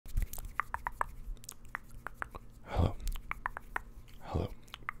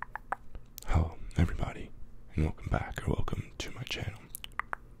and welcome back, or welcome to my channel.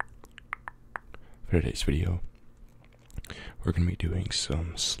 For today's video, we're going to be doing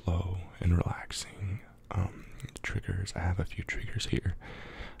some slow and relaxing triggers. I have a few triggers here.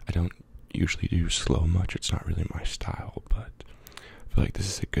 I don't usually do slow much, it's not really my style, but I feel like this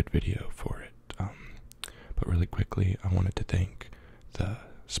is a good video for it. But really quickly, I wanted to thank the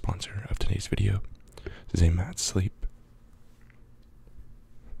sponsor of today's video, Zamat Sleep.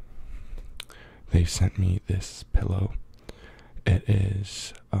 They sent me this pillow. It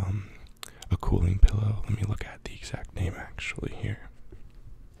is a cooling pillow. Let me look at the exact name actually here.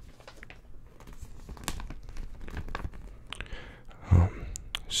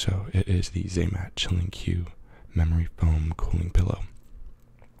 So it is the Zamat Chilling Q Memory Foam Cooling Pillow.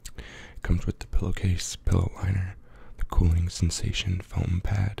 It comes with the pillowcase, pillow liner, the cooling sensation foam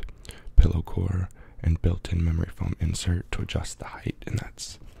pad, pillow core, and built-in memory foam insert to adjust the height, and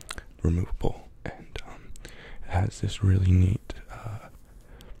that's removable. And it has this really neat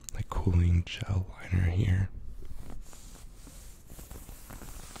like cooling gel liner here.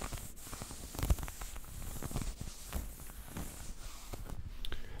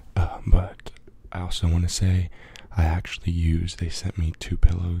 But I also want to say they sent me 2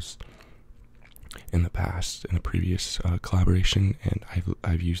 pillows in the past, in a previous collaboration, and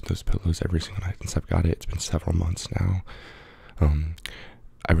I've used those pillows every single night since I've got it. It's been several months now.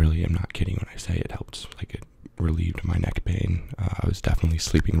 I really am not kidding when I say it helped, like it relieved my neck pain. I was definitely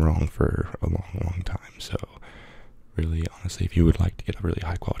sleeping wrong for a long time, so really, honestly, if you would like to get a really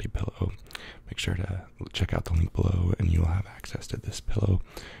high quality pillow, make sure to check out the link below and you'll have access to this pillow,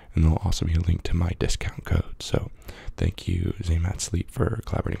 and there'll also be a link to my discount code. So thank you, Zamat Sleep, for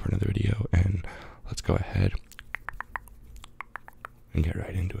collaborating for another video, and let's go ahead and get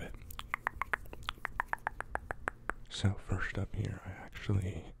right into it. So first up here, I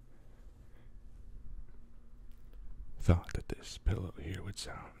actually thought that this pillow here would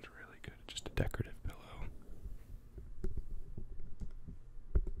sound really good, just a decorative pillow.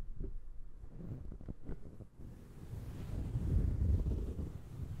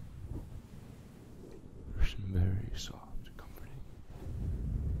 There's some very soft, comforting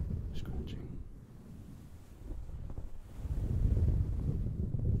scratching.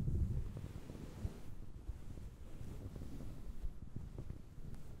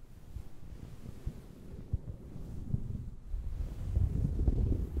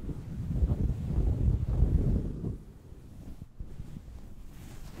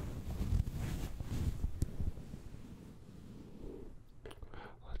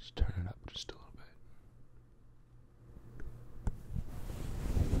 Let's turn it up just a little bit.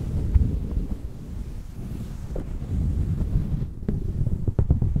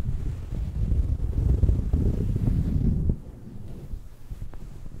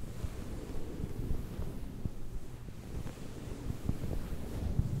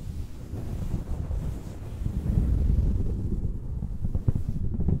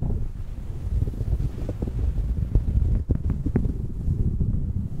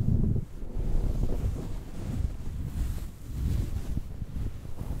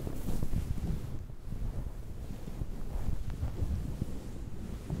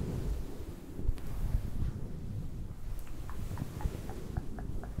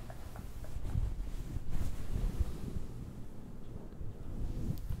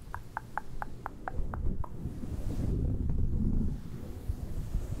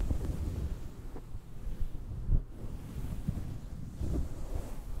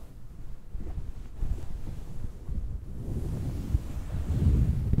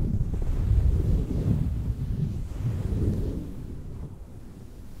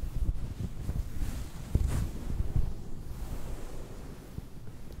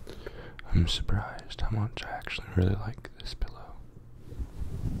 I'm surprised how much I actually really like this pillow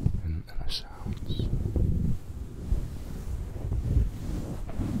and the sounds.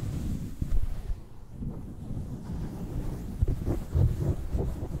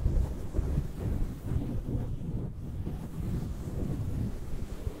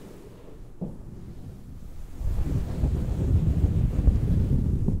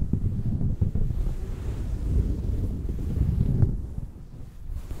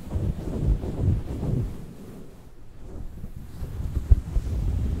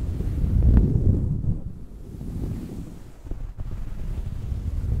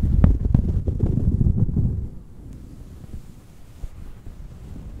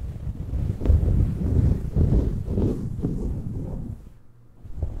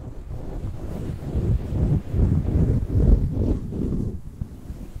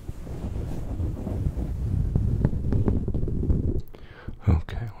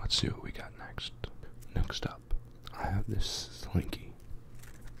 Let's see what we got next. Next up, this slinky.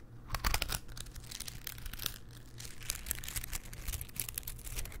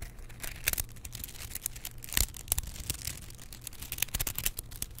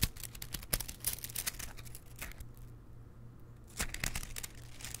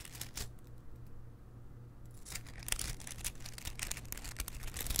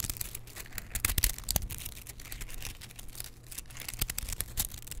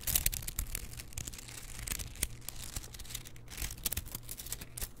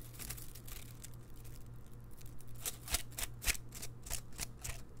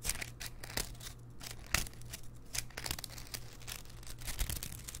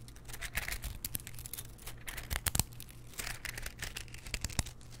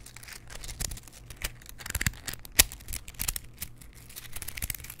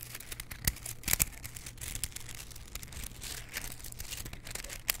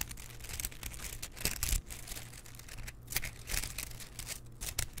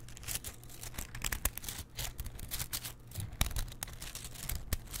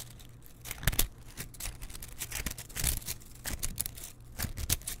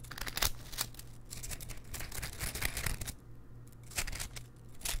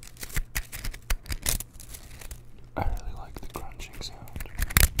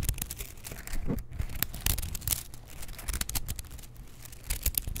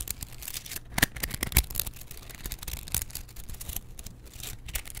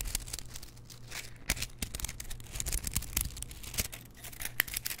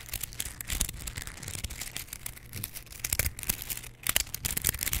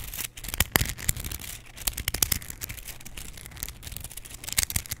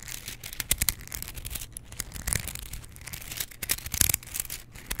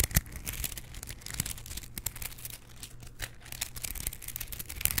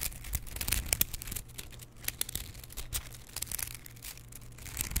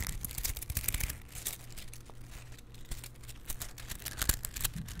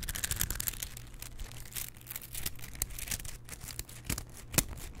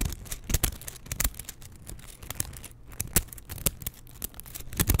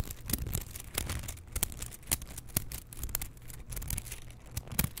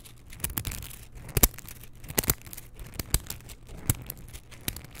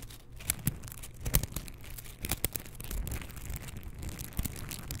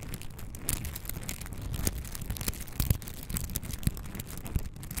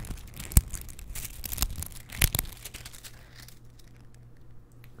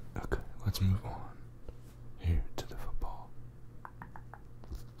 Let's move on here to the football.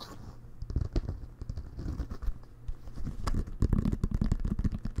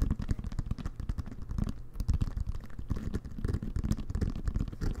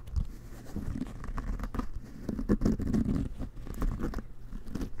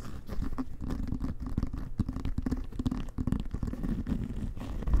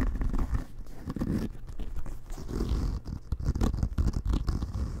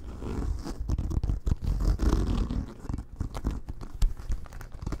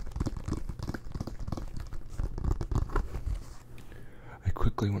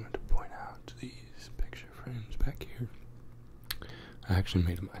 Quickly wanted to point out these picture frames back here. I actually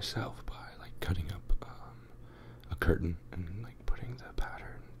made them myself by like cutting up a curtain and like putting the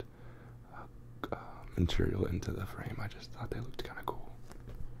patterned material into the frame. I just thought they looked kind of cool.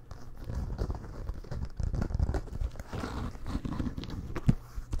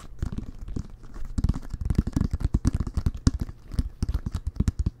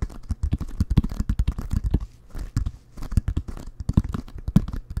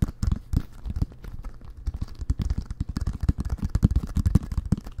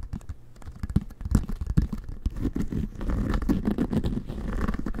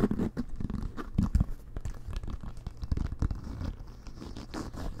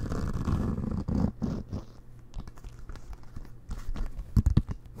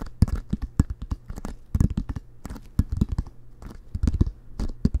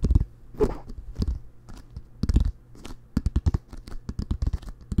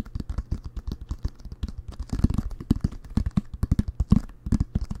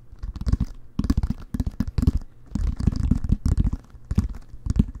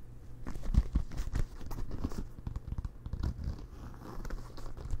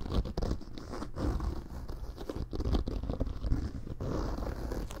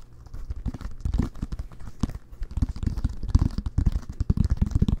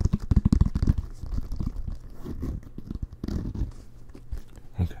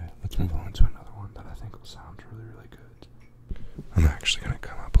 Move on to another one that I think will sound really, really good. I'm actually going to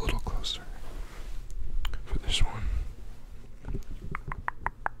come up a little closer for this one.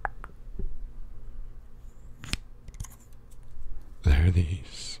 They're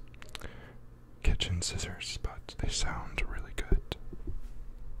these kitchen scissors, but they sound really good.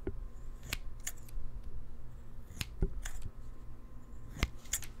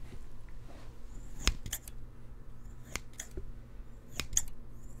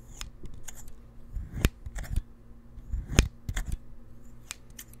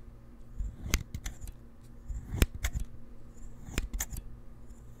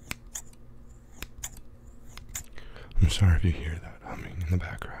 I'm sorry if you hear that humming in the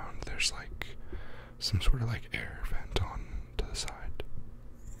background. There's like some sort of like air vent on to the side.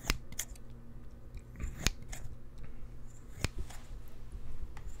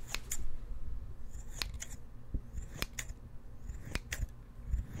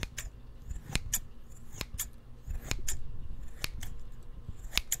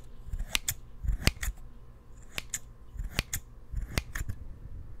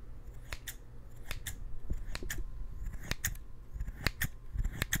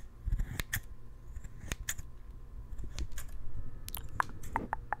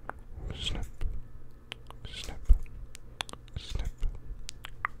 Snip, snip, snip,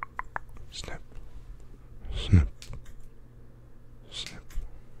 snip, snip,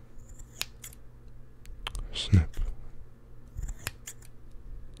 snip, snip,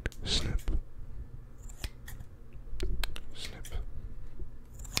 snip,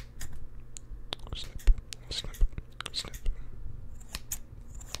 snip, snip, snip, snip.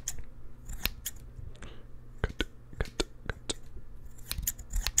 Cut, cut, cut.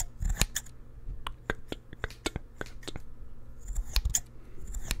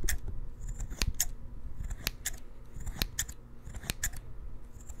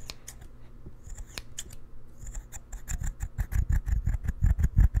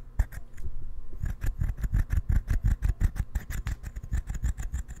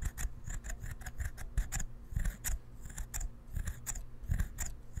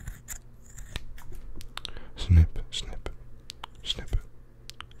 Snip, snip, snip, snip,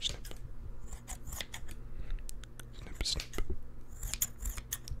 snip, snip,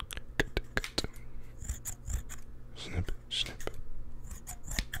 cut, cut, snip, snip,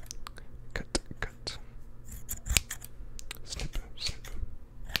 cut, cut, snip, snip,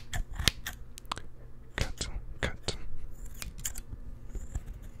 cut, cut.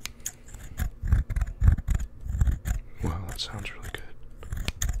 Wow, that sounds really good.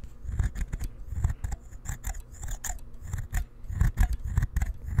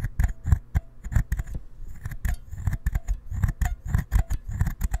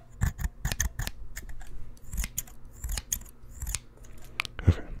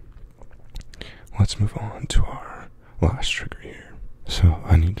 Okay, let's move on to our last trigger here. So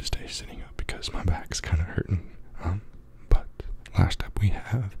I need to stay sitting up because my back's kind of hurting. But last up we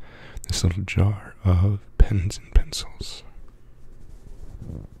have this little jar of pens and pencils.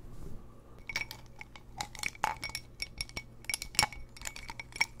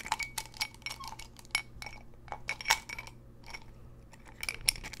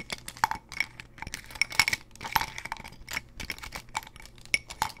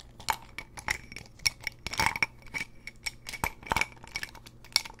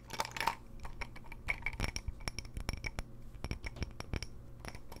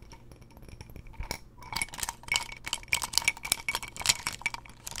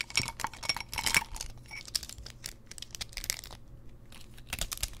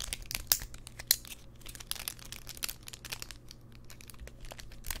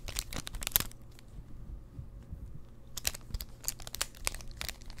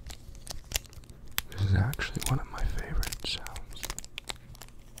 This is actually one of my favorite sounds.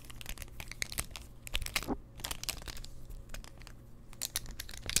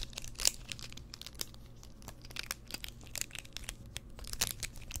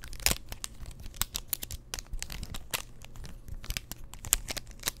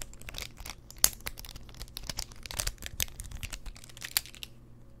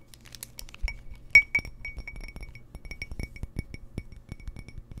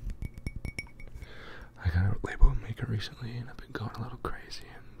 I got a label maker recently and I've been going a little crazy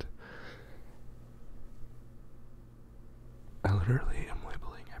and I literally am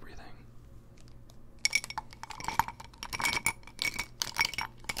labeling everything.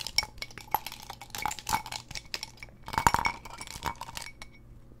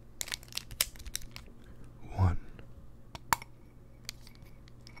 One,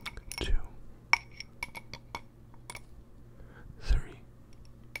 two, three,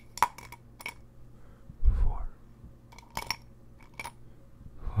 4,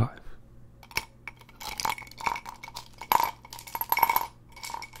 5,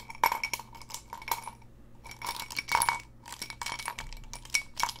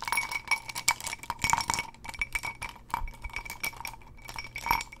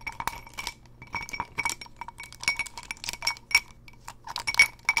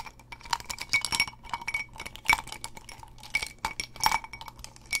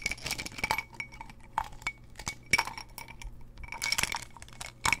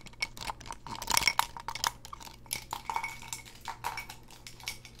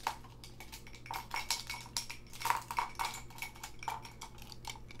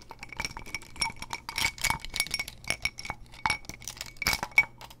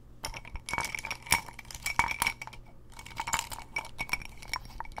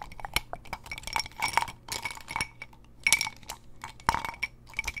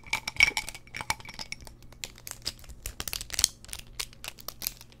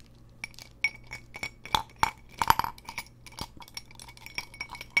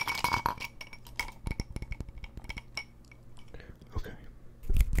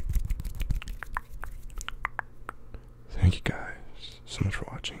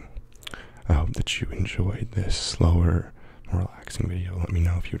 you enjoyed this slower, more relaxing video. Let me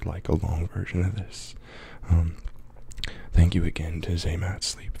know if you'd like a long version of this. Thank you again to Zamat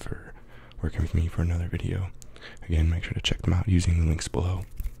Sleep for working with me for another video. Again, make sure to check them out using the links below.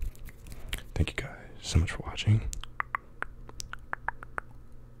 Thank you guys so much for watching.